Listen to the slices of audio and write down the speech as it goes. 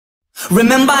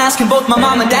Remember asking both my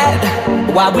mom and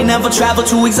dad why we never travel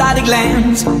to exotic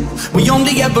lands. We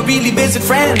only ever really visit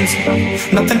friends,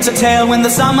 nothing to tell when the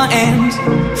summer ends.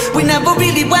 We never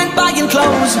really went buying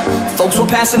clothes, folks were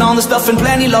passing on the stuff in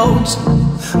plenty loads.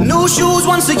 New shoes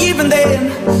once a year and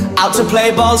then out to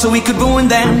play ball so we could ruin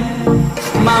them.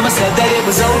 Mama said that it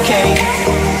was okay,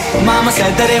 Mama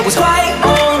said that it was quite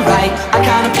alright. Our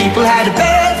kind of people had a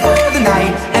bed for the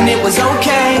night, and it was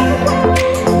okay.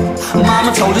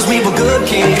 Mama told us we were good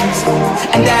kids,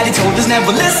 and Daddy told us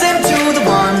never listen to the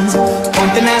ones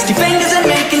pointing nasty fingers and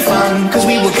making fun, cause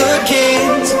we were good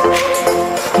kids.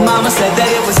 Mama said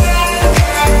that it was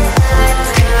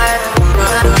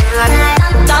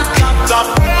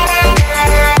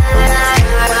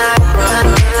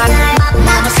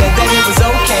Mama said that it was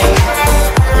okay.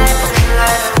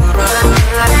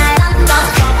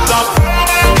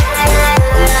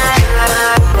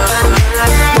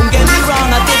 Don't get me wrong,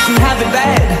 I didn't have it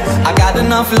bad. I got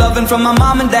enough loving from my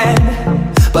mom and dad,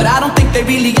 but I don't think they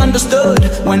really understood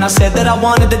when I said that I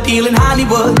wanted a deal in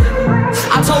Hollywood.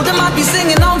 I told them I'd be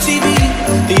singing on TV,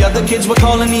 the other kids were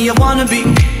calling me a wannabe.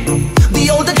 The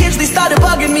older kids, they started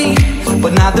bugging me,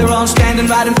 but now they're all standing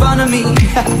right in front of me.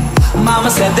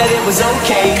 Mama said that it was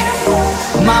okay,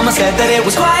 Mama said that it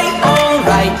was quite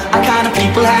alright. Our kind of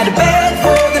people had a bed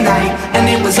for the night, and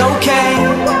it was okay.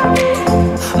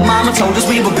 Mama told us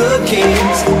we were good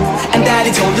kids, and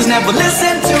Daddy told us never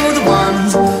listen to the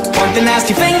ones pointing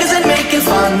nasty fingers and making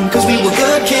fun, cause we were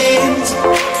good kids.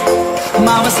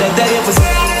 Mama said that it was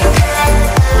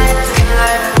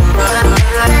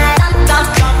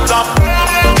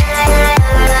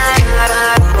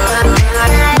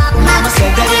Mama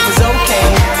said that it was okay.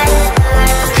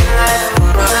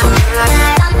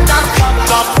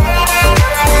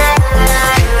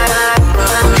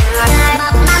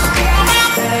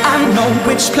 I know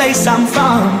which place I'm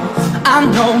from, I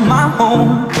know my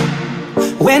home.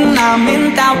 When I'm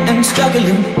in doubt and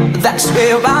struggling, that's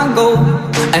where I go.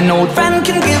 An old friend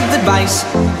can give advice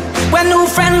when new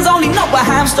friends only know a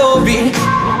half story.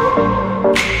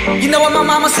 You know what my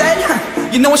mama said?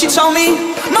 You know what she told me?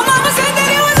 My mama said that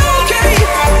it was okay.